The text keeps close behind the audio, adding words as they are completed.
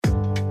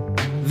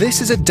This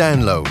is a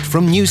download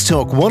from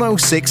Newstalk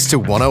 106 to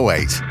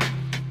 108.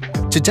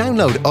 To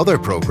download other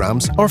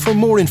programmes or for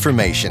more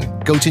information,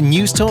 go to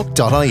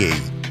newstalk.ie.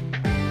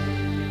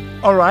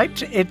 All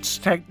right, it's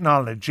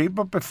technology,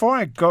 but before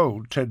I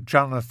go to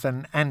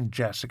Jonathan and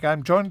Jessica,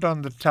 I'm joined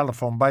on the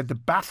telephone by the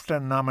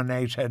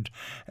BAFTA-nominated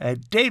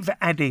Dave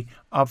Addy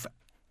of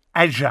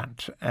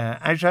Agent.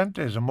 Agent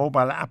is a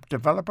mobile app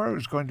developer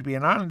who's going to be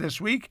in Ireland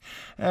this week,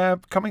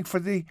 coming for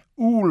the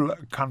OOL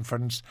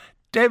conference.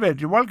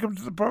 David, you're welcome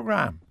to the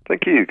programme.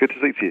 Thank you. Good to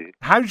speak to you.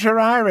 How's your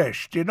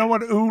Irish? Do you know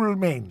what OOL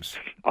means?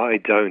 I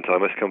don't, I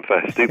must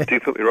confess. Do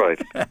put me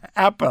right.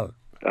 Apple.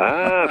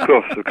 Of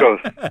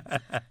course.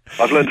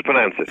 I've learned to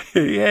pronounce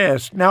it.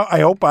 Yes. Now,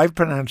 I hope I've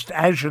pronounced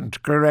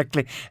Agent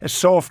correctly. A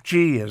soft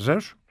G, is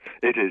it?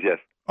 It is, yes.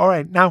 All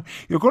right. Now,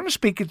 you're going to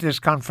speak at this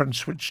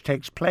conference, which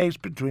takes place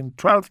between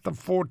 12th and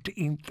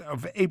 14th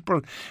of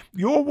April.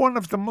 You're one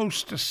of the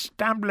most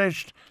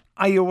established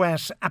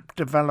iOS app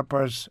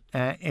developers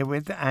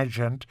with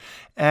Agent.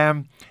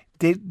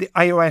 The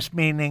iOS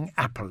meaning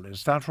Apple,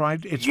 is that right?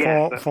 It's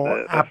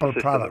for Apple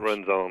products. That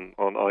runs on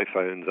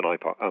iPhones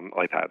and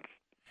iPads.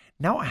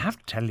 Now, I have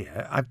to tell you,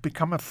 I've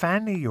become a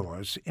fan of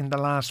yours in the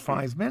last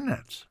 5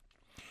 minutes,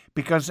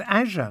 because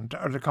Agent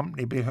are the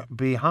company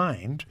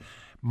behind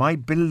my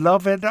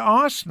beloved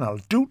Arsenal.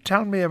 Do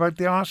tell me about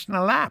the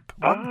Arsenal app.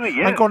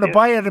 Yes, I'm going to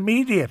buy it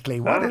immediately.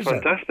 What is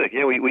fantastic.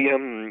 Yeah, we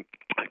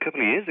a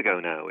couple of years ago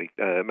now, we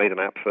made an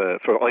app for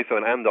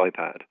iPhone and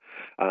iPad.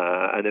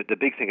 And the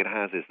big thing it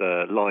has is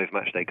live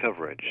match day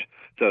coverage.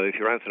 So if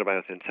you're out and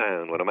about in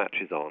town when a match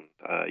is on,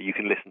 you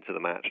can listen to the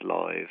match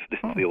live,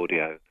 listen to the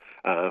audio,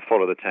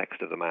 follow the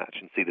text of the match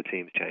and see the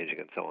teams changing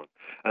and so on.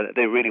 And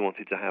they really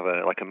wanted to have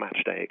a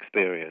match day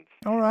experience.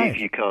 All right. If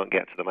you can't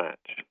get to the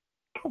match.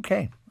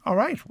 Okay. All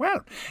right.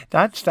 Well,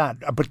 that's that.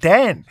 But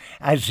then,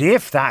 as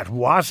if that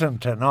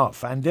wasn't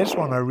enough, and this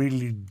one I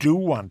really do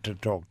want to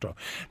talk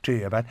to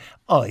you about,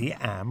 I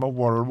am a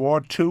World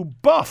War II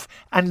buff.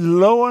 And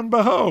lo and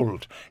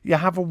behold, you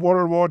have a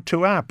World War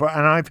II app.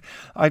 And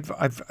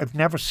I've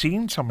never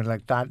seen something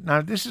like that.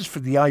 Now, this is for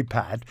the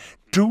iPad.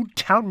 Do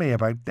tell me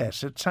about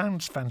this. It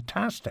sounds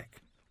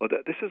fantastic. Well,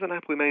 this is an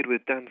app we made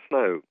with Dan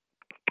Snow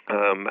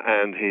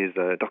and his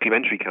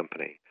documentary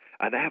company.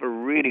 And they have a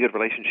really good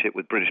relationship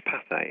with British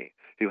Pathé,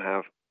 who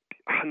have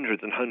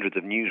hundreds and hundreds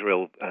of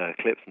newsreel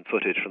clips and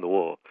footage from the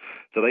war.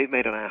 So they've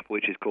made an app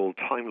which is called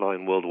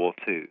Timeline World War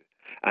II,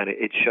 and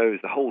it shows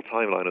the whole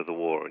timeline of the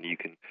war, and you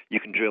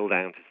can drill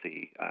down to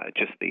see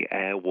just the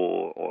air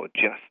war or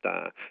just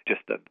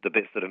the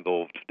bits that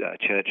involved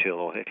Churchill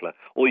or Hitler,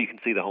 or you can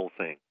see the whole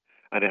thing.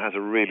 And it has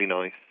a really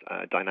nice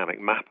dynamic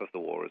map of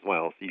the war as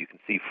well, so you can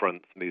see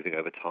fronts moving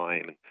over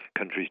time and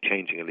countries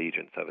changing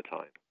allegiance over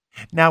time.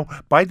 Now,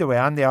 by the way,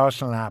 on the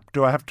Arsenal app,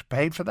 do I have to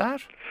pay for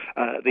that?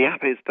 The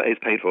app is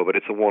paid for, but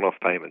it's a one-off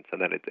payment,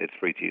 and then it's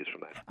free to use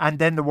from there. And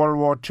then the World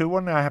War II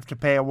one, I have to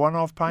pay a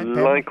one-off payment?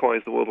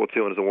 Likewise, the World War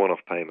II one is a one-off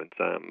payment,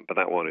 but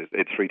that one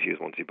it's free to use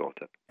once you bought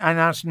it. And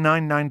that's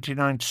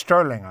 $9.99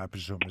 sterling, I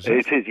presume, is it?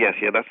 It is, yes.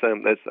 Yeah, that's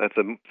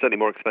certainly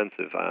more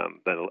expensive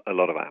than a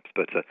lot of apps,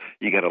 but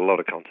you get a lot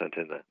of content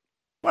in there.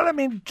 Well, I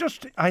mean,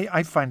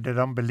 I find it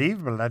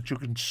unbelievable that you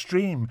can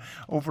stream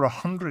over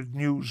 100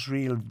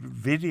 newsreel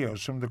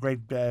videos from the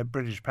great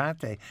British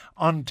Pathé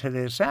onto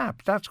this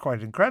app. That's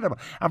quite incredible.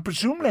 And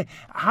presumably,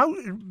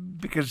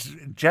 because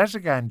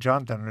Jessica and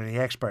Jonathan are the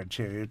experts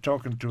here, you're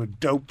talking to a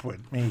dope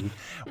with me.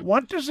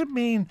 What does it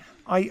mean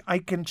I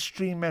can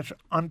stream it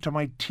onto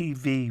my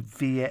TV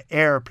via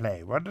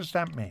AirPlay? What does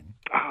that mean?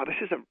 This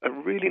is a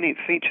really neat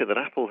feature that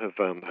Apple have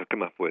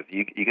come up with.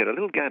 You get a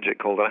little gadget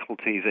called an Apple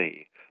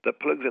TV that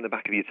plugs in the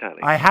back of your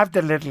telly. I have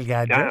the little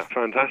gadget. Yeah,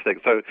 fantastic.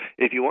 So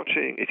if you're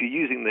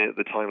using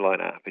the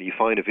Timeline app and you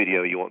find a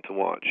video you want to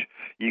watch,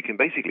 you can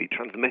basically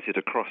transmit it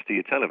across to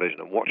your television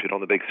and watch it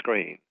on the big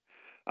screen.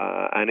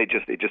 And it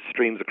just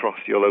streams across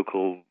your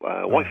local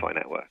Wi-Fi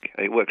network.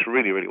 It works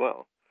really, really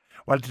well.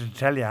 Well, to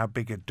tell you how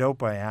big a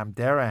dope I am,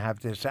 there I have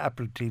this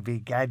Apple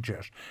TV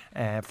gadget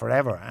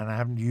forever, and I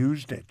haven't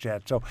used it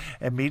yet. So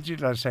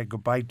immediately I say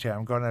goodbye to you.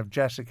 I'm going to have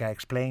Jessica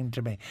explain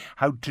to me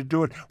how to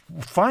do it.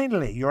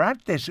 Finally, you're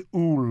at this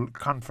OOL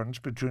conference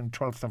between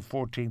 12th and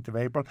 14th of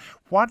April.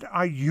 What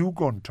are you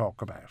going to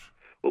talk about?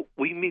 Well,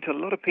 we meet a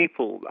lot of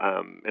people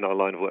in our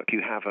line of work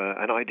who have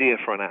an idea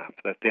for an app,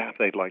 the app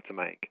they'd like to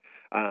make.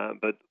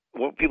 But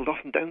what people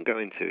often don't go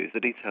into is the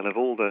detail of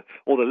all the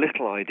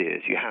little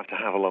ideas you have to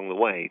have along the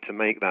way to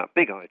make that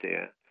big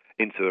idea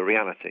into a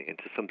reality,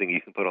 into something you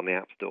can put on the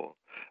App Store.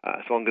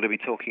 So I'm going to be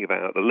talking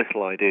about the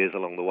little ideas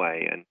along the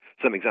way and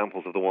some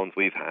examples of the ones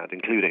we've had,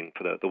 including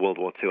for the World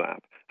War II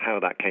app, how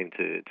that came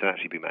to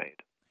actually be made.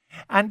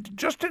 And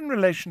just in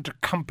relation to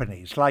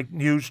companies like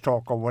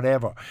Newstalk or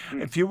whatever,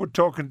 if you were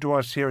talking to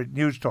us here at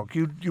Newstalk,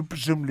 you'd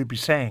presumably be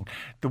saying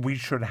that we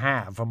should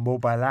have a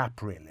mobile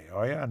app, really,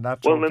 are you? And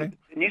that sort of thing?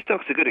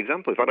 Newstalk's a good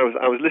example. In fact,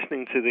 I was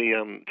listening to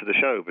the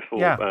show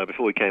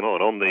before we came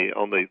on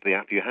the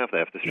app you have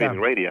there for the streaming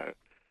radio.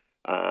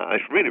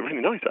 It's really,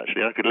 really nice,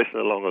 actually. I could listen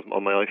along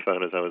on my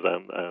iPhone as I was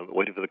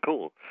waiting for the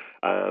call.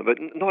 But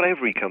not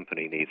every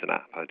company needs an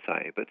app, I'd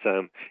say. But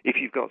if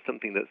you've got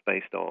something that's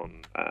based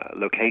on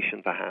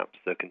location, perhaps,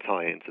 that can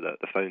tie into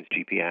the phone's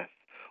GPS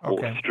or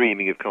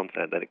streaming of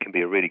content, then it can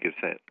be a really good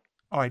fit.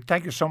 All right,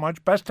 thank you so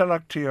much. Best of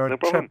luck to your No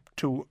problem. trip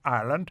to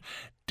Ireland.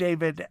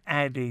 David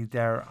Addy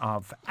there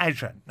of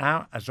Azure.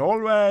 Now, as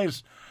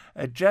always,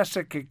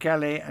 Jessica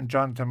Kelly and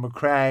Jonathan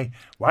McCrae.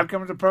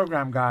 Welcome to the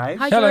programme, guys.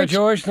 Hi, Hello,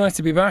 George. Nice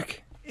to be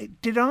back.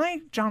 Did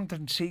I,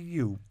 Jonathan, see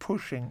you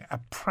pushing a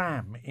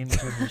pram into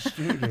the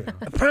studio?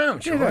 A pram,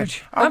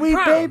 George. Are we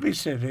pram.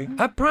 babysitting?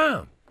 A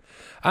pram.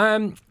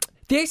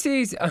 This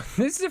is a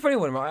funny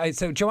one.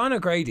 So Joanna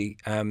Grady,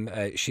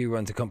 she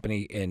runs a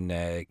company in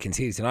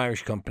Kinsey. It's an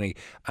Irish company,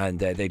 and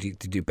they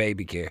do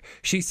baby gear.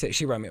 She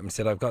rang me up and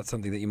said, "I've got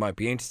something that you might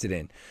be interested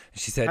in."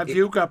 She said, Have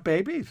you got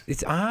babies?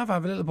 I have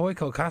a little boy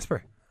called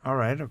Casper. All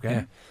right, okay.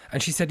 Yeah.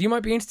 And she said, you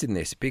might be interested in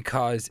this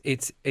because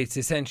it's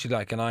essentially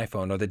like an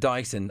iPhone or the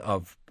Dyson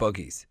of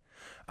buggies.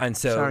 And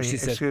so Sorry, she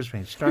said, excuse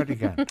me, start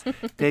again.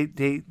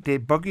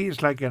 the buggy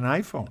is like an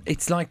iPhone.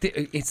 it's like the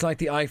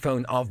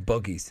iPhone of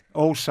buggies.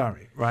 Oh,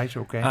 sorry. Right,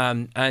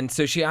 okay. And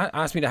so she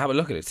asked me to have a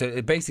look at it. So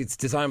it's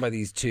designed by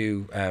these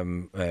two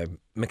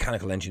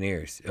mechanical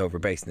engineers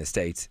based in the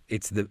States.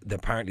 It's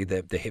apparently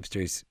the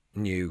hipsters'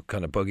 new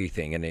kind of buggy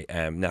thing,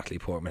 and Natalie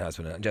Portman has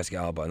one, and Jessica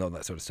Alba, and all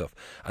that sort of stuff.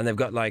 And they've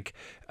got like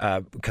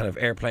kind of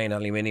airplane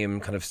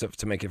aluminium kind of stuff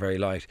to make it very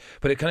light.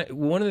 But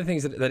one of the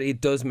things that it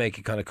does make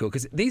it kind of cool,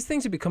 because these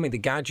things are becoming the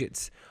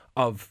gadgets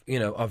of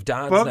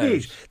dads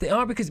Buggies. now. They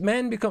are, because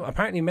men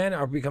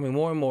are becoming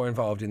more and more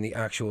involved in the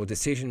actual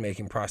decision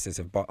making process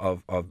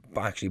of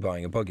actually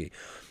buying a buggy.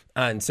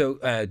 And so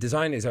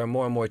designers are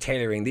more and more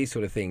tailoring these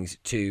sort of things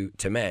to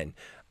men.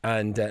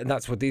 And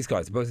that's what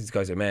both these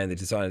guys are men.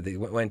 They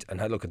went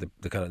and had a look at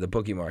the kind of the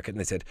buggy market, and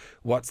they said,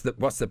 what's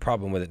the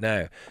problem with it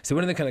now? So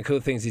one of the kind of cool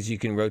things is you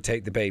can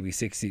rotate the baby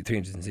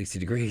 360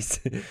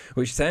 degrees,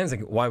 which sounds like,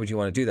 why would you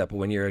want to do that? But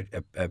when you're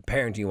a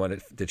parent and you want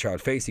the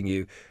child facing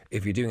you,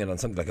 if you're doing it on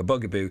something like a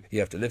Bugaboo, you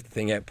have to lift the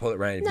thing out, pull it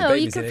around. No,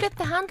 you can flip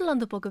the handle on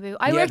the Bugaboo.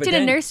 I worked in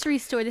a nursery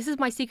store. This is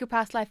my secret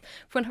past life.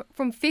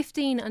 From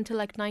 15 until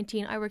like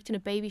 19, I worked in a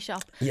baby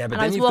shop. Yeah, but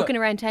and I was walking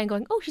around town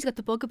going, oh, she's got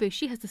the Bugaboo.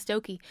 She has the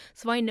Stokey.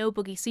 So I know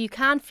buggies. So you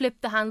can flip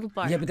the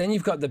handlebar. Yeah, but then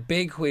you've got the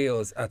big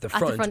wheels at the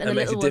front and it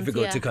makes it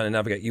difficult to kind of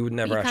navigate. You would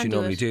never actually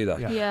normally do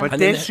that. Yeah. But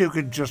this you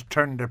could just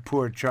turn the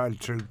poor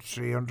child through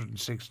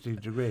 360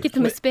 degrees. Give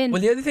them a spin.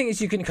 Well, the other thing is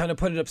you can kind of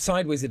put it up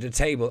sideways at a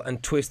table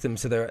and twist them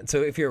so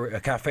if you're a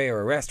cafe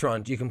or a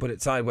restaurant, you can put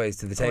it sideways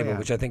to the table,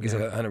 which I think is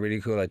a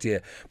really cool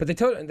idea. But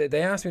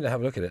they asked me to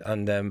have a look at it,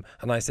 and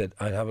I said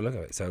I'd have a look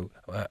at it. So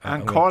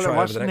and call it,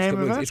 what's the name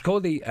of it? It's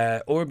called the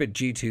Orbit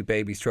G2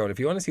 Baby Stroller. If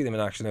you want to see them in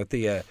action at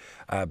the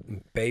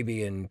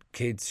baby and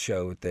kids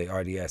show at the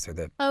RDS or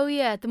the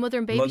the Mother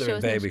and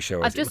Baby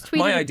show. I've just tweeted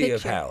my a idea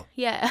picture. of hell.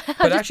 Yeah,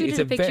 but I've just tweeted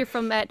a picture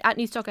from at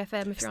Newstalk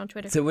FM if you're on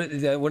Twitter. So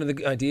one of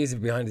the ideas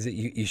behind is that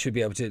you should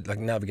be able to like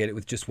navigate it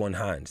with just one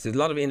hand. So there's a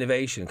lot of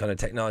innovation, kind of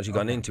technology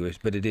gone into it,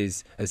 but it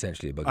is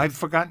essentially a buggy. I've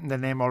forgotten the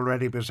name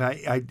already, because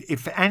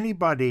if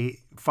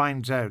anybody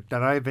finds out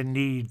that I have a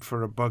need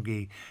for a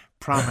buggy,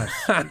 promise.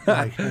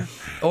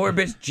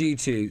 Orbit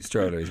G2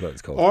 stroller is what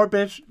it's called.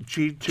 Orbit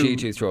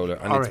G2 stroller,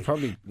 and it's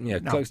probably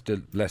close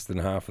to less than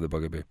half of the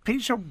Bugaboo.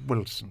 Peter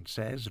Wilson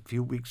says a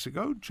few weeks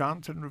ago,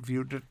 Jonathan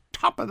reviewed a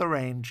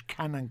top-of-the-range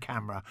Canon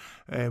camera,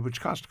 which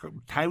cost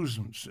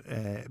thousands,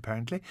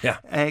 apparently.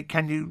 Yeah.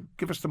 Can you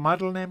give us the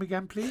model name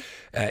again, please?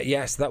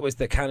 Yes, that was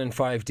the Canon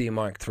 5D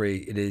Mark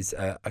III. It is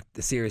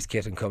the series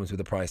kit and comes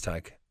with a price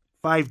tag.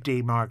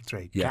 5D Mark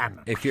III, yeah.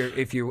 Canon.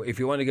 If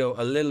you want to go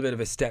a little bit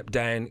of a step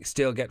down,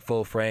 still get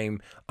full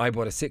frame. I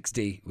bought a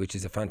 6D, which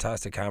is a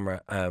fantastic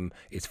camera.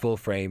 It's full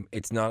frame.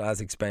 It's not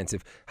as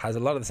expensive. Has a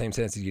lot of the same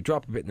sensors. You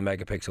drop a bit in the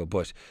megapixel,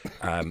 but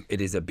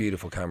it is a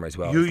beautiful camera as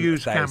well. You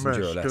use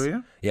cameras, do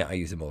you? Yeah, I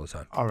use them all the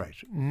time. All right.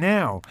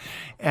 Now,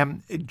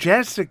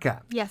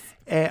 Jessica. Yes.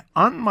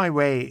 On my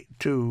way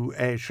to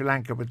Sri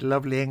Lanka with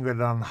lovely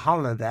Ingrid on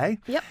holiday,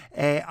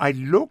 I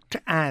looked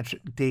at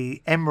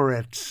the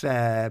Emirates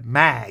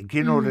mag,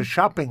 the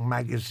shopping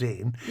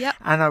magazine,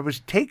 and I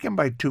was taken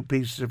by two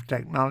pieces of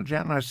technology,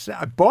 and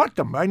I bought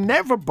them. I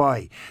never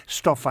buy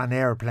stuff on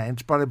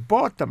airplanes, but I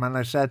bought them, and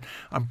I said,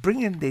 I'm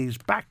bringing these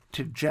back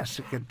to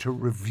Jessica to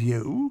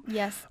review.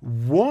 Yes.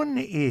 One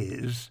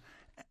is,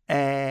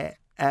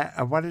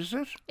 what is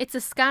it? It's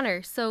a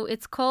scanner, so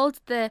it's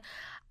called the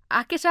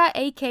Akita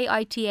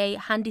AKITA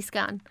Handy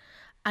Scan,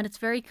 and it's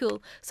very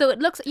cool. So it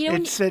looks,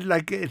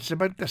 it's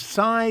about the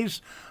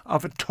size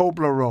of a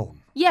Toblerone.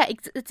 Yeah,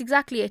 it's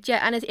exactly it.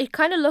 Yeah, and it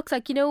kind of looks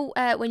like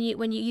when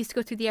you used to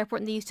go through the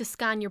airport and they used to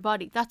scan your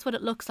body. That's what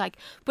it looks like,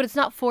 but it's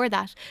not for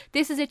that.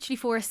 This is actually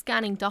for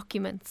scanning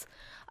documents.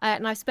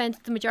 and I've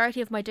spent the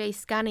majority of my day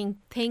scanning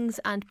things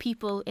and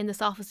people in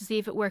this office to see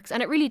if it works,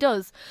 and it really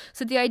does.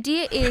 So the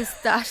idea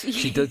is that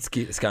she does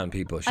scan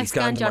people. She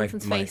scanned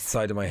my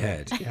side of my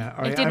head. Yeah,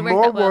 It didn't I'm work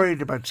more that well.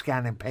 worried about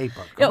scanning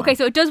paper. Okay,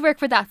 so it does work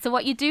for that. So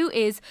what you do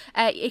is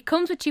it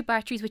comes with 2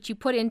 batteries which you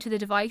put into the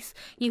device.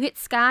 You hit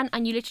scan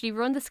and you literally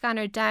run the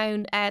scanner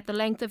down the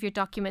length of your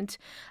document,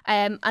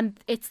 and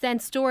it's then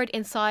stored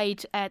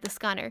inside the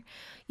scanner.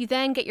 You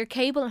then get your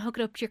cable and hook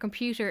it up to your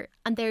computer,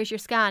 and there's your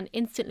scan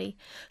instantly.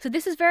 So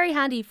this is very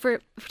handy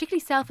for particularly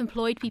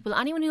self-employed people,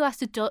 anyone who has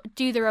to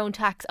do their own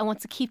tax and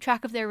wants to keep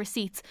track of their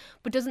receipts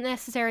but doesn't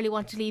necessarily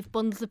want to leave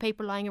bundles of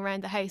paper lying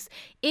around the house.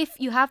 If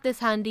you have this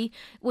handy,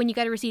 when you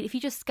get a receipt, if you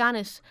just scan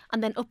it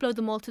and then upload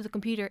them all to the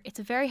computer, it's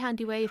a very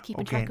handy way of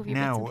keeping track of your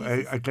bits and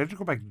pieces. I'd like to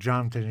go back to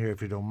Jonathan here,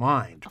 if you don't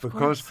mind, Of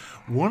because course.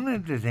 one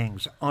of the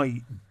things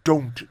I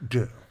don't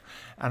do,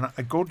 and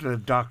I go to the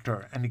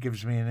doctor and he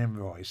gives me an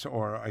invoice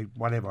or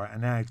whatever,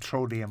 and then I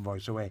throw the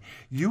invoice away.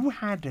 You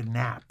had an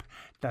app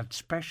that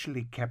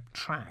specially kept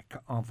track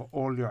of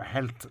all your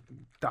health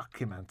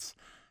documents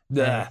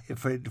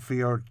for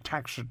your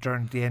tax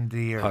return at the end of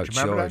the year. Oh, Do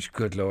you remember George,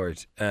 good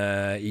Lord.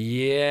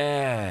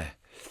 Yeah.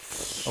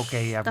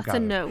 Okay, you haven't That's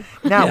got a it. no.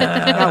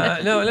 Now,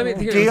 No, let me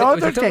think. the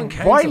other thing,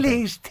 while something.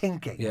 he's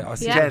thinking, Yeah, I'll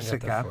see Yeah. if I can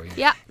get that Jessica, for you.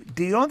 Yeah.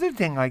 the other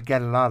thing I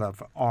get a lot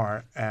of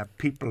are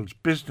people's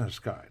business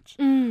cards.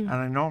 And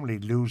I normally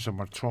lose them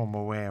or throw them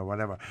away or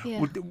whatever.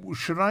 Yeah.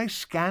 Should I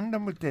scan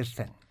them with this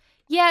thing?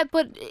 Yeah,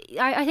 but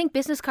I think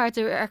business cards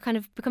are kind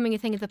of becoming a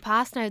thing of the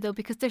past now, though,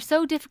 because they're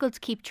so difficult to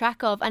keep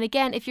track of. And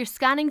again, if you're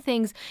scanning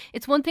things,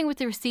 it's one thing with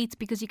the receipts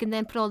because you can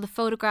then put all the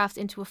photographs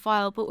into a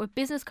file. But with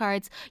business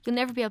cards, you'll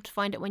never be able to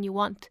find it when you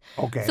want.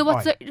 Okay, So what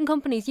right. certain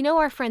companies,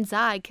 our friend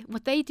Zag,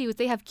 what they do is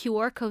they have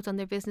QR codes on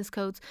their business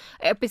cards,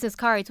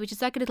 which is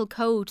like a little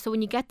code. So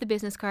when you get the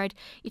business card,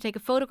 you take a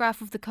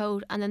photograph of the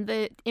code, and then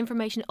the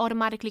information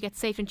automatically gets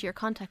saved into your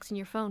contacts in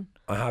your phone.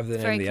 I have the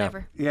It's name very of the app.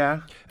 clever.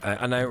 Yeah.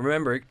 And I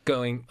remember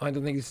going, I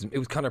don't think it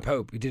was Conor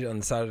Pope. He did it on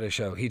the Saturday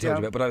show. He told Yeah. you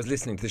about, but I was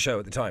listening to the show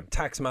at the time.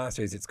 Tax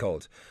Masters, it's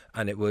called,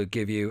 and it will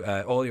give you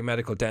all your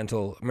medical,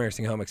 dental,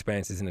 nursing home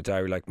expenses in a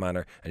diary-like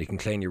manner, and you can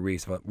claim your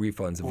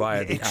refunds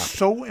via the It's app.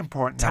 so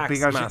important Tax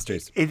because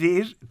Masters. it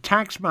is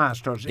Tax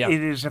Masters. Yeah.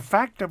 It is a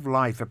fact of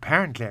life,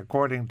 apparently,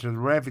 according to the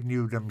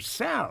revenue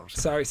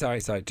themselves. Sorry.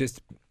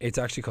 Just it's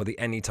actually called the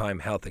Anytime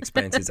Health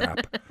Expenses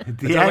app. I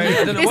don't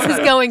know This what is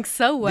going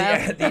so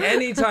well. The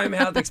Anytime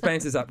Health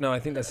Expenses app. No,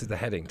 I think that's just the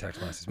heading. Tax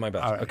Masters. My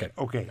bad. All right, Okay.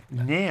 Okay.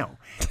 Now,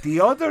 the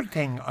other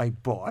thing I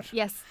bought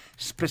Yes.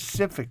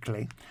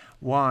 specifically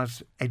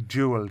was a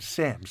dual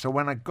SIM. So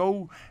when I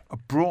go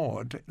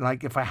abroad,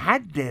 like if I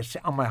had this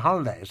on my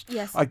holidays,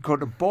 Yes. I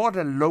could have bought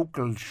a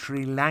local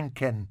Sri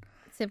Lankan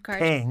SIM card.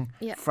 thing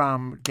Yeah.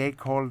 from, they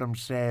call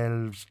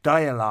themselves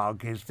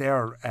Dialogue is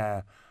their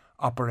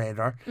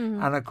operator,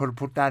 Mm-hmm. and I could have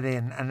put that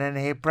in, and then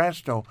hey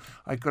presto,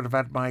 I could have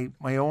had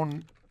my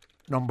own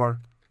number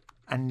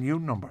and new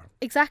number.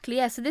 Exactly,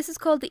 yeah. So this is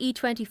called the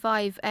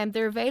E25.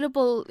 They're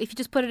available, if you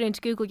just put it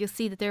into Google, you'll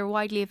see that they're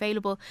widely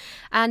available.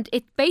 And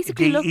it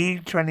basically The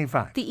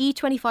E25. the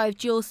E25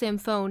 dual SIM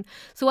phone.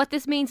 So what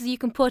this means is you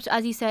can put,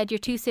 as you said, your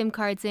 2 SIM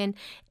cards in.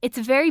 It's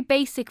a very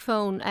basic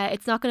phone.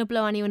 It's not going to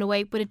blow anyone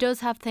away, but it does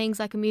have things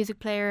like a music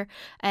player,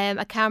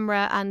 a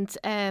camera, and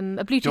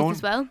a Bluetooth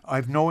as well.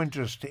 I've no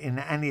interest in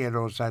any of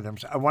those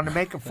items. I want to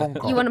make a phone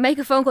call. You want to make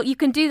a phone call, you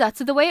can do that.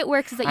 So the way it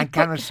works is that and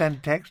can I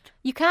send text?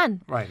 You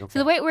can. Right, okay. So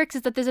the way it works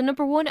is that there's a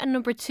number 1 and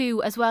number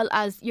 2 as well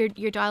as your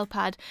dial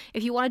pad.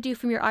 If you want to do it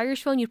from your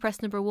Irish phone, you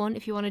press number 1.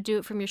 If you want to do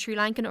it from your Sri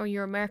Lankan or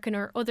your American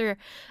or other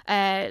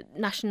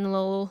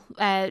national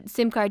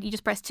SIM card, you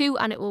just press 2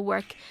 and it will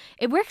work.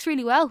 It works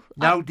really well.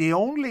 Now, the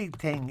only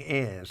thing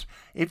is,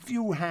 if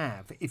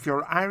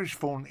your Irish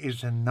phone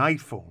is an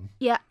iPhone,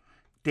 Yeah.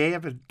 they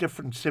have a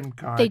different SIM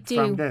card They do.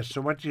 from this.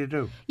 So what do you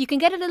do? You can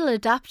get a little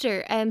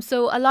adapter.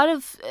 So a lot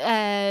of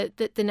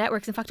the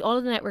networks, in fact, all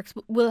of the networks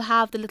will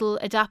have the little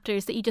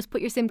adapters that you just put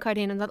your SIM card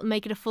in, and that'll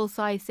make it a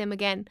full-size SIM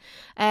again.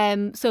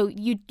 So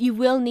you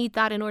will need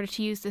that in order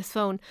to use this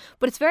phone.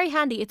 But it's very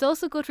handy. It's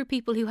also good for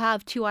people who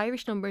have 2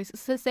 Irish numbers.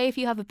 So say if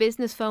you have a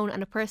business phone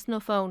and a personal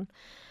phone,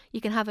 you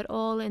can have it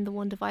all in the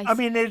one device. I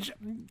mean, it's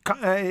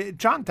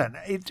Jonathan.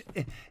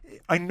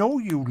 I know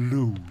you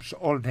lose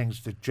all the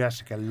things that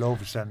Jessica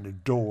loves and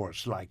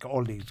adores, like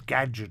all these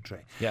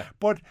gadgetry. Yeah.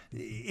 But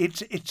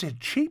it's a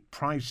cheap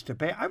price to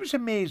pay. I was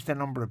amazed the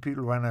number of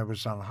people when I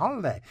was on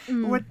holiday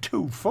who had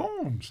 2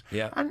 phones.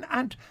 Yeah.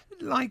 And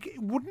like,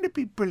 wouldn't it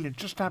be brilliant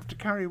just to have to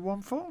carry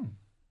one phone?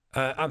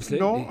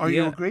 Absolutely. No? Or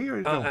you agree or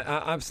you don't?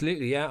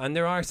 Absolutely, yeah. And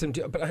there are some,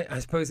 but I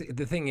suppose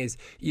the thing is,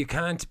 you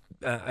can't,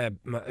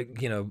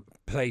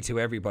 play to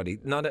everybody.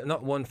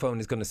 Not one phone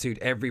is going to suit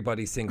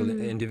everybody's single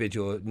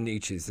individual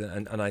niches.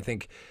 And I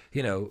think,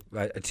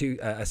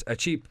 a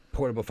cheap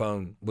portable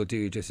phone will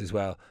do just as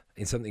well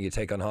in something you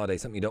take on holiday,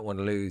 something you don't want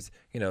to lose.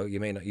 You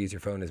may not use your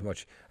phone as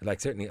much.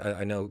 Like certainly,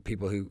 I know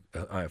people who,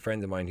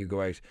 friends of mine who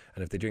go out,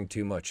 and if they drink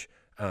too much,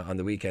 on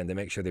the weekend, they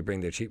make sure they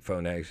bring their cheap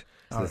phone out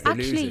so that they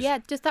lose Actually, it. yeah,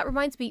 just that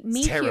reminds me, It's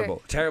Meteor.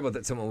 terrible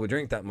that someone would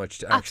drink that much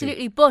to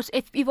Absolutely, but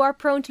if you are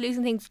prone to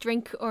losing things,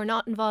 drink or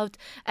not involved,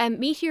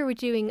 Meteor were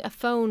doing a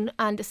phone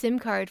and a SIM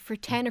card for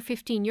 €10 or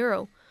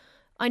 €15.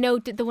 I know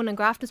the one on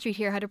Grafton Street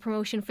here had a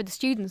promotion for the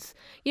students.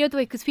 You know the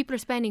way, because people are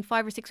spending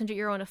 €500 or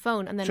 €600 on a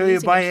phone and then So you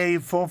losing buy it. a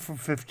phone for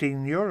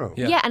 €15.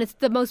 Yeah. Yeah, and it's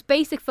the most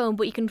basic phone,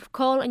 but you can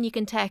call and you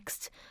can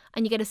text,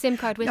 and you get a SIM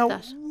card with Now,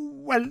 that.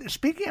 well,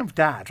 speaking of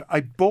that,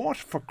 I bought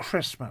for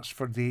Christmas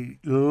for the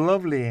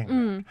lovely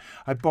England.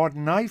 I bought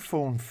an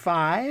iPhone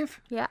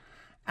 5 Yeah,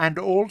 and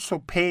also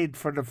paid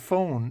for the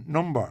phone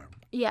number.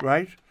 yeah.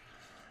 Right?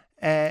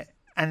 And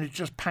it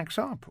just packs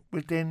up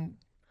within.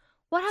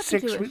 What happened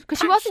 6 to it? weeks. Because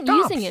she Pack wasn't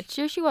using stops. it.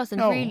 Sure, she wasn't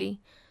No. really.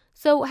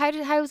 So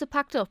how was it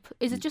packed up?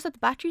 Is it just that the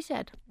battery's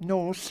dead?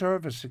 No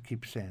service, it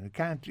keeps saying.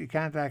 You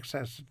can't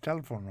access the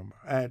telephone number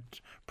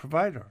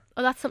provider.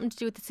 Oh, that's something to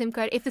do with the SIM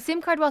card. If the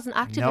SIM card wasn't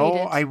activated, No,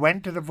 I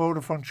went to the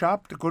Vodafone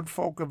shop, the good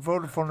folk at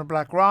Vodafone in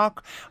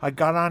Blackrock. I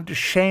got on to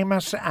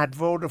Seamus at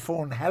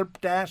Vodafone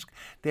Help Desk.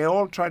 They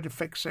all tried to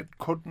fix it,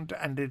 couldn't,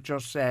 and they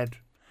just said,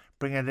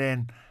 bring it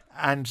in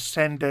and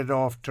send it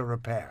off to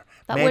repair.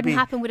 that wouldn't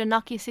happen with a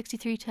Nokia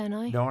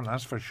 6310i. No,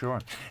 that's for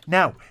sure.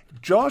 Now,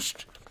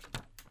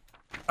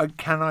 I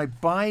can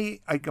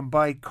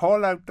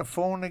call out the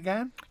phone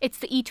again It's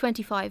the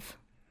E25.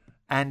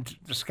 and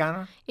the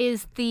scanner.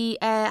 Is the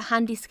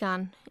handy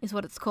scan is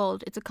what it's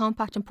called. It's a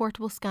compact and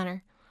portable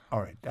scanner.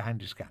 All right, the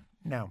handy scan.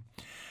 Now,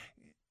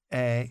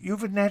 you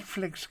have a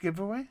Netflix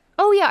giveaway?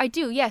 Oh yeah, I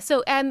do. Yeah,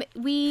 so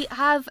we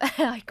have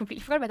I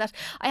completely forgot about that.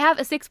 I have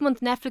a 6-month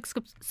Netflix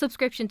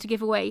subscription to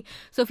give away.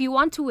 So if you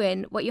want to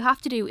win, what you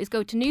have to do is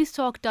go to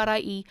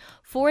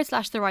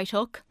newstalk.ie/The Right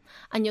Hook,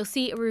 and you'll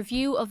see a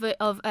review of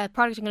a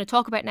product I'm going to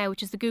talk about now,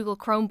 which is the Google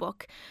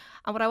Chromebook.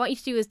 And what I want you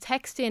to do is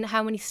text in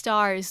how many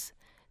stars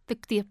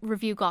the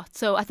review got.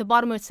 So at the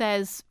bottom it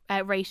says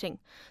rating.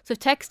 So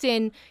text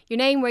in your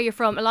name, where you're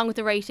from, along with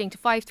the rating to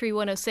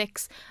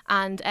 53106,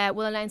 and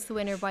we'll announce the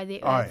winner by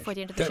the All before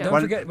the end of the Don't show.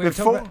 Well, forget, we were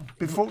talking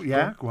before,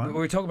 yeah, go We on.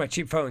 were talking about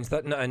cheap phones.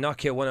 That a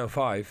Nokia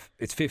 105,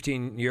 it's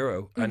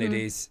 €15, and it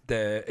is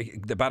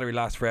the battery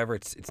lasts forever.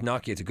 It's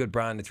Nokia. It's a good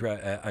brand.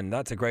 And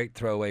that's a great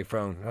throwaway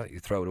phone. Not you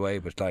throw it away,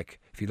 but like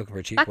if you're looking for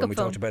a cheap Backup one, we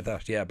phone. talked about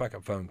that. Yeah,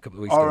 backup phone a couple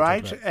of weeks All ago. we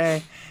right. talked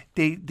about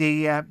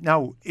it.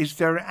 Now, is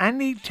there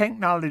any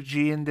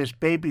technology in this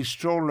baby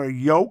stroller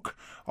yoke,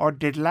 or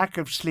did lack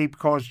of sleep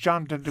cause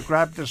Jonathan to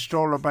grab the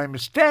stroller by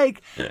mistake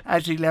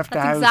as he left the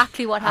That's house?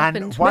 exactly what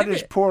happened. And what Maybe-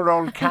 is poor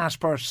old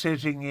Casper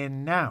sitting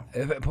in now?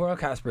 Poor old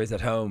Casper is at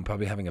home,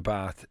 probably having a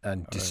bath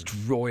and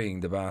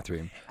destroying the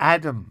bathroom.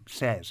 Adam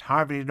says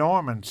Harvey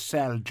Norman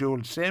sell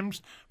dual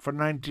SIMs for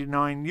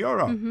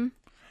 €99.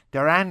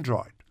 They're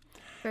Android.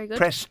 Very good.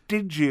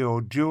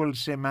 Prestigio dual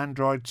SIM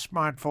Android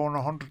smartphone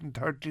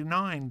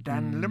 139.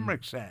 Dan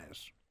Limerick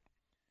says.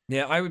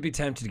 Yeah, I would be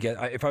tempted to get.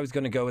 If I was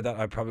going to go with that,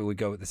 I probably would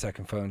go with the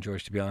second phone,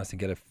 George, to be honest, and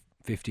get a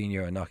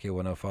 €15 Nokia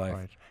 105.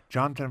 Right.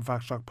 Jonathan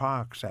Foxrock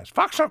Park says,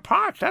 Foxrock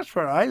Park, that's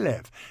where I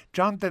live.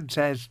 Jonathan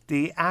says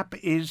the app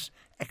is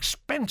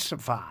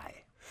Expensify.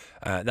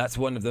 That's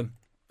one of them.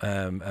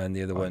 And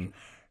the other one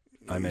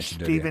I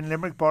mentioned earlier. Stephen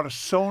Limerick bought a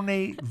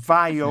Sony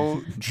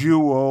Vaio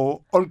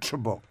Duo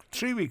Ultrabook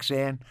 3 weeks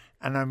in,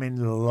 and I'm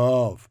in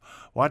love.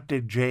 What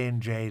did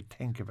J&J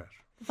think of it?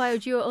 Vio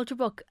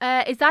Ultrabook.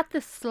 Is that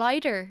the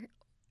slider?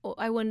 Oh,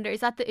 I wonder.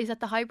 Is that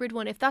the hybrid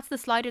one? If that's the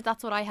slider,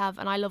 that's what I have,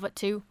 and I love it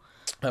too.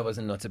 I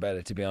wasn't nuts about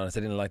it, to be honest. I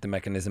didn't like the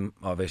mechanism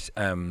of it.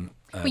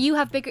 But you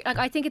have bigger. Like,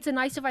 I think it's a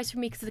nice device for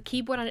me because the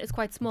keyboard on it is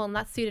quite small, and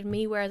that suited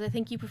me. Whereas I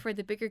think you prefer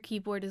the bigger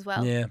keyboard as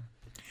well. Yeah.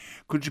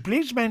 Could you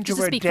please mention Just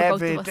to where speak for both of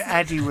David us.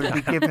 Addy will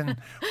be giving?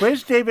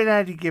 Where's David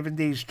Addy giving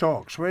these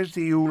talks? Where's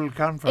the UL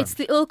conference? It's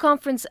the UL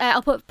conference.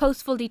 I'll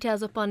post full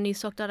details up on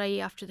newstalk.ie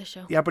after the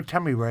show. Yeah, but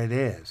tell me where it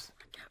is.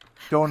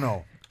 Don't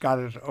know. Got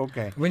it.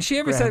 Okay. When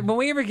Graham.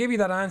 we ever give you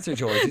that answer,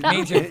 George, it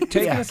means you're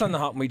taking Yeah. us on the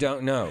hop and we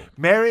don't know.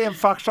 Mary in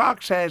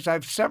Foxrock says,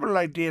 I've several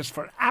ideas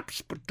for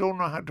apps but don't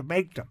know how to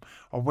make them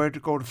or where to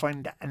go to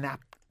find an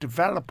app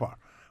developer.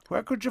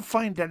 Where could you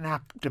find an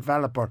app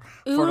developer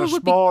for Ooh, a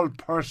would be- small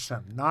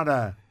person, not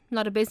a...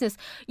 Not a business.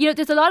 You know,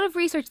 there's a lot of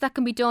research that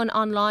can be done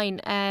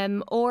online,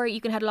 or you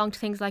can head along to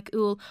things like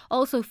UL.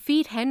 Also,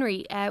 Feed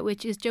Henry,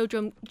 which is Joe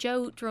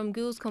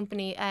Drumgoole's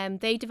company,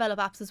 they develop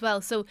apps as well.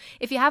 So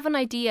if you have an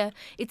idea,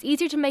 it's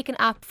easier to make an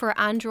app for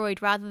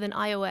Android rather than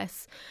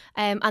iOS.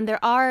 And there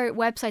are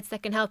websites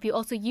that can help you.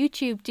 Also,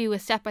 YouTube do a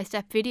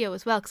step-by-step video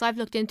as well, because I've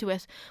looked into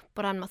it,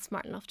 but I'm not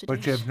smart enough to do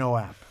But you it. have no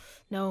app.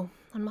 No,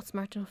 I'm not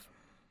smart enough.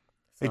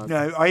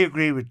 No, I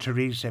agree with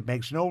Teresa. It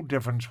makes no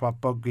difference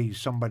what buggy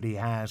somebody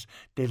has.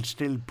 They'll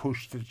still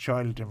push the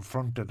child in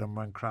front of them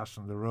when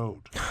crossing the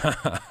road.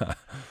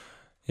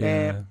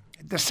 Yeah.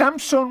 The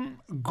Samsung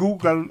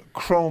Google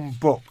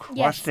Chromebook. Yes.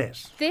 What's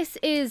this? This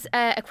is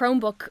a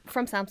Chromebook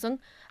from Samsung,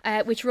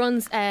 which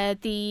runs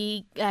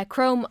the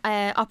Chrome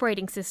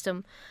operating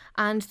system.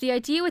 And the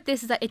idea with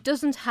this is that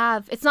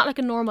it's not like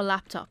a normal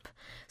laptop.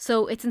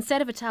 So it's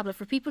instead of a tablet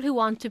for people who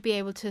want to be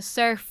able to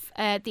surf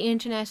the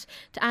internet,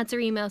 to answer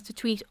emails, to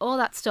tweet, all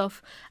that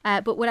stuff,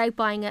 but without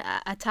buying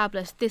a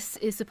tablet. This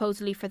is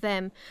supposedly for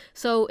them.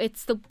 So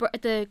it's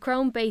the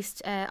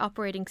Chrome-based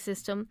operating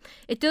system.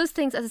 It does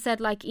things, as I said,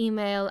 like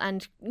email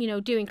and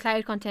doing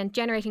cloud content,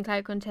 generating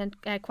cloud content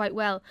quite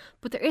well.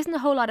 But there isn't a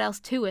whole lot else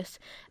to it.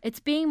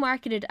 It's being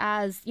marketed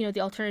as the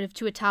alternative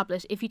to a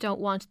tablet if you don't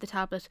want the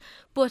tablet.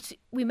 But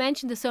we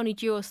mentioned the Sony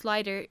Duo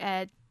Slider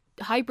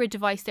hybrid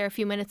device there a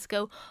few minutes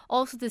ago.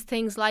 Also, there's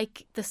things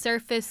like the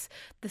Surface,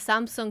 the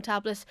Samsung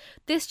tablet.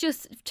 This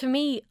just, to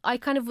me, I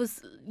kind of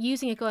was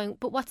using it going,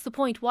 but what's the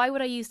point? Why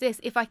would I use this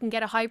if I can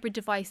get a hybrid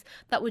device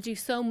that would do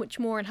so much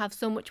more and have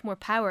so much more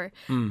power?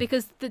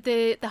 Because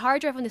the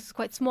hard drive on this is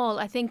quite small.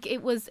 I think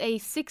it was a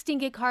 16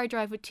 gig hard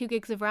drive with 2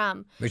 gigs of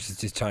RAM. Which is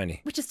just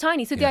tiny.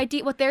 So the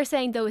idea, what they're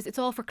saying though, is it's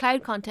all for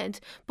cloud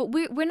content, but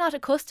we're not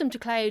accustomed to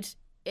cloud.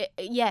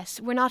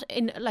 Yes, we're not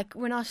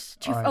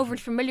too over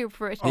familiar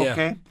for it.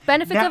 Okay.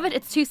 Benefits of it,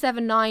 it's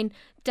 $279.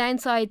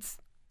 Downsides,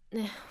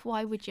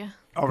 why would you?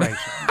 All right.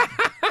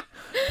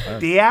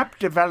 The app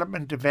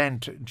development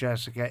event,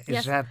 Jessica,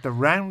 is at the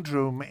Round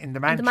Room in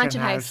the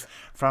Mansion House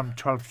from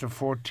 12th to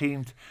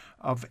 14th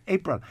of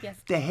April. Yes.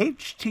 The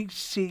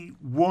HTC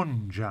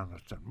One,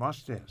 Jonathan,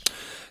 what's this?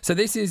 So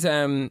this is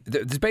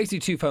there's basically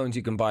two phones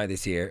you can buy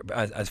this year,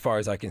 as far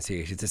as I can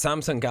see it. It's a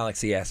Samsung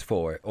Galaxy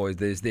S4, or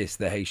there's the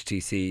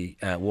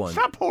HTC One.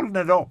 Stop holding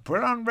it up.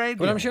 We're on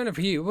radio. Well, I'm showing it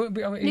for you.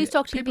 News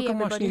Talk TV, People can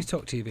watch everybody. News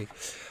Talk TV.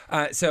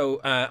 So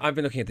I've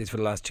been looking at this for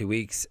the last 2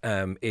 weeks.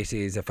 It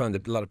is a phone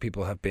that a lot of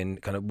people have been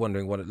kind of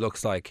wondering what it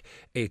looks like.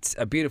 It's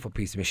a beautiful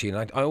piece of machine.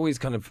 I always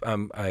kind of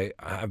I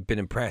have been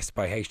impressed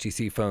by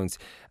HTC phones.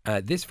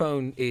 This phone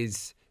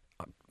is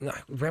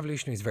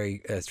revolutionary is a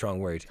very strong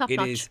word. Top it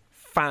notch. Is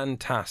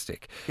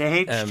fantastic.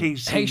 The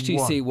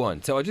HTC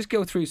One. So I'll just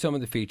go through some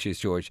of the features,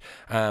 George.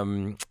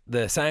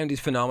 The sound is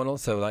phenomenal.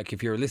 So like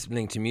if you're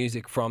listening to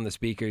music from the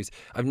speakers,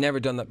 I've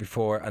never done that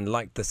before and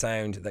liked the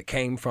sound that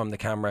came from the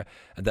camera,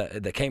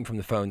 that came from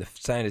the phone. The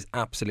sound is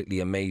absolutely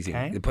amazing.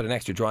 Okay. They put an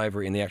extra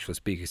driver in the actual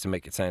speakers to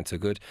make it sound so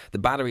good. The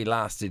battery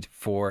lasted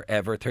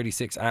forever,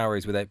 36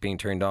 hours without being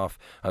turned off.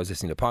 I was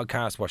listening to a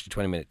podcast, watched a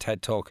 20-minute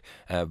TED Talk,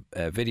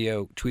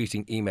 video,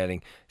 tweeting,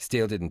 emailing,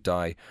 still didn't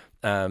die.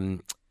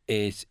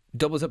 It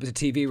doubles up as a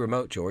TV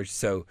remote, George,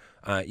 so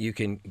you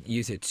can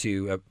use it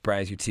to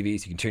browse your TV,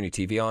 so you can turn your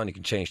TV on, you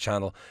can change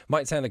channel.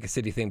 Might sound like a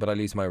silly thing, but I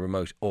use my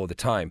remote all the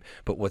time.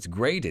 But what's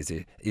great is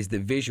the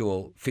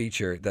visual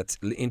feature that's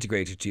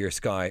integrated to your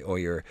Sky or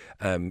your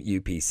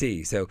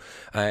UPC. So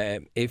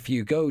if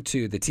you go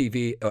to the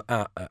TV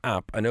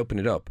app and open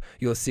it up,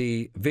 you'll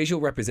see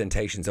visual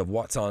representations of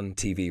what's on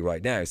TV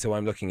right now. So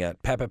I'm looking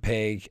at Peppa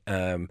Pig,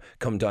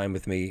 Come Dine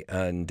With Me,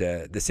 and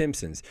The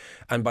Simpsons.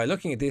 And by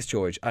looking at this,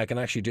 George, I can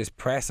actually just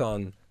press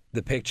on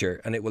the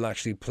picture and it will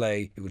actually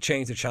play, it will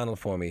change the channel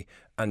for me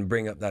and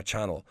bring up that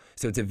channel.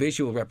 So it's a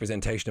visual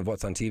representation of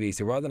what's on TV.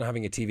 So rather than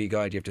having a TV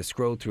guide you have to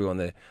scroll through on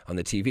the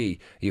TV,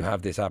 you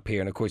have this app here,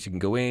 and of course you can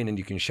go in and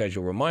you can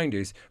schedule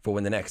reminders for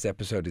when the next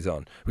episode is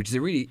on, which is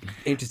a really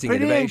interesting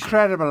Pretty innovation.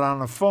 incredible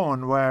on a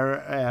phone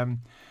where,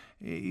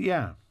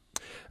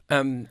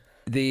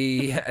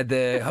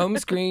 The home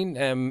screen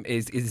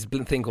is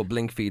a thing called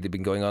Blink Feed. They've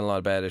been going on a lot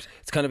about it.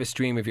 It's kind of a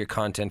stream of your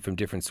content from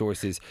different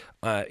sources.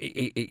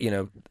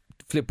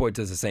 Flipboard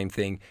does the same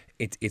thing.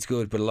 It's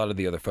good, but a lot of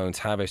the other phones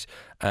have it.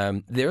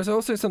 There's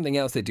also something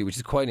else they do, which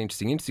is quite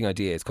interesting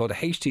idea. It's called a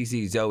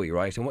HTC Zoe,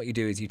 right? And what you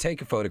do is you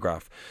take a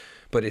photograph,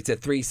 but it's a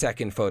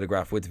 3-second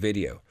photograph with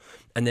video.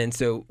 And then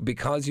so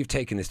because you've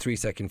taken this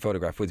 3-second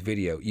photograph with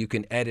video, you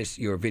can edit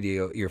your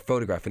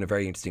photograph in a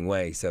very interesting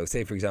way. So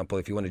say, for example,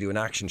 if you want to do an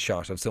action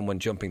shot of someone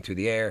jumping through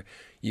the air,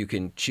 you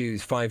can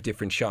choose 5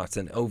 different shots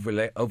and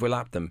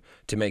overlap them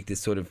to make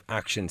this sort of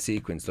action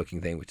sequence looking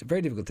thing, which is a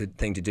very difficult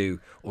thing to do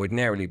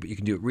ordinarily, but you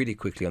can do it really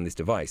quickly on this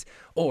device.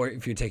 Or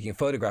if you're taking a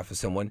photograph of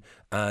someone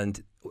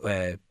and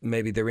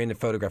maybe they're in a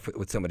photograph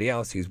with somebody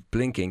else who's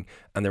blinking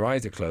and their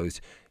eyes are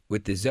closed,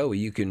 with the Zoe,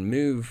 you can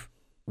move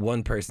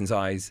one person's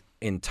eyes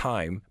in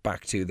time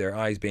back to their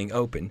eyes being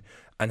open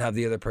and have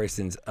the other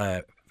person's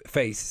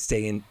face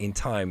stay in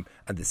time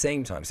at the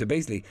same time. So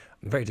basically,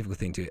 a very difficult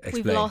thing to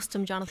explain. We've lost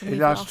him, Jonathan. We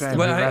We've lost lost him. him.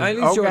 Well, I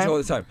lose George all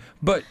the time.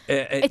 But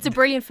It's a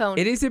brilliant phone.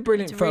 It is a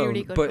brilliant It's a really, phone,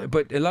 really good phone.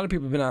 but a lot of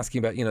people have been asking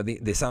about,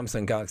 the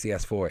Samsung Galaxy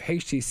S4.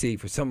 HTC,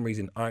 for some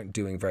reason, aren't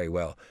doing very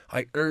well.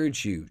 I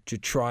urge you to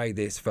try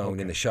this phone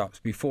in the shops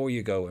before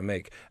you go and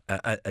make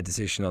a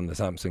decision on the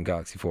Samsung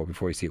Galaxy 4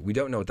 before you see it. We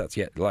don't know what that's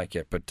like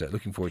yet, but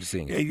looking forward to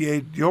seeing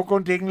it. You're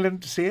going to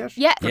England to see it?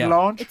 Yeah. For the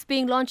launch? It's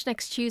being launched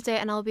next Tuesday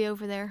and I'll be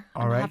over there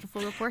and right. have a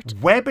full report.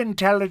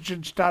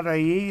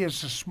 Webintelligence.ie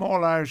is a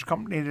small Irish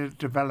company that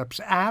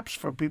develops apps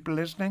for people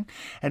listening.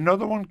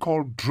 Another one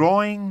called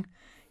Drawing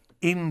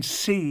in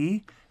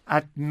C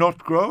at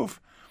Nutgrove.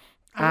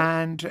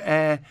 And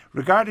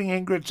regarding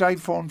Ingrid's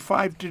iPhone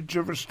 5, did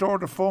you restore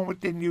the phone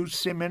with the new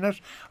SIM in it?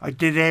 I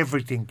did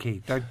everything,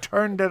 Keith. I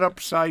turned it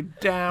upside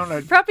down.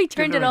 I Probably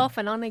turned it off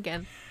and on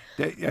again.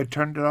 I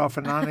turned it off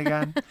and on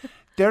again.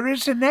 There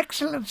is an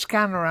excellent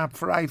scanner app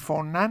for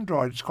iPhone and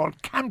Android. It's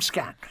called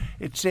CamScan.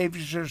 It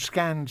saves your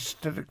scans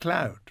to the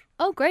cloud.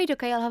 Oh, great.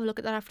 Okay, I'll have a look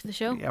at that after the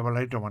show. Yeah, well,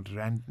 I don't want it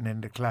ending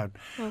in the cloud.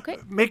 Okay.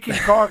 Mickey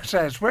Cork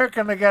says, where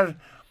can I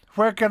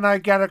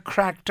get a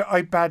cracked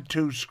iPad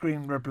 2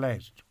 screen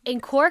replaced? In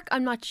Cork,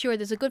 I'm not sure.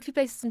 There's a good few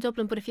places in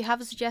Dublin, but if you have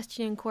a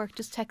suggestion in Cork,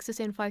 just text us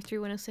in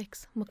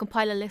 53106. We'll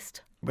compile a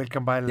list. We'll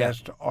compile a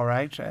list. All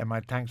right. My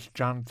thanks,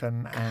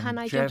 Jonathan and Can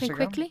I Jessica. jump in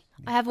quickly?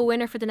 I have a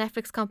winner for the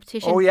Netflix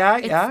competition. Oh, yeah,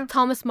 it's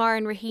Thomas Marr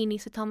and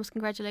Raheny. So, Thomas,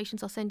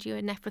 congratulations. I'll send you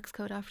a Netflix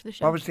code after the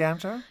show. What was the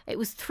answer? It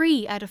was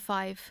 3 out of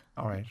 5.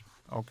 All right.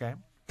 Okay.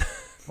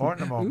 More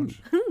in a moment.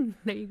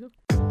 There you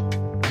go.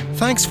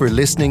 Thanks for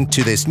listening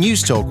to this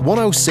News Talk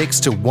 106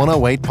 to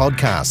 108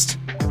 podcast.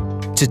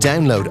 To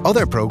download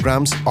other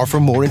programmes or for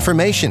more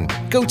information,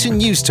 go to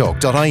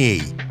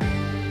newstalk.ie.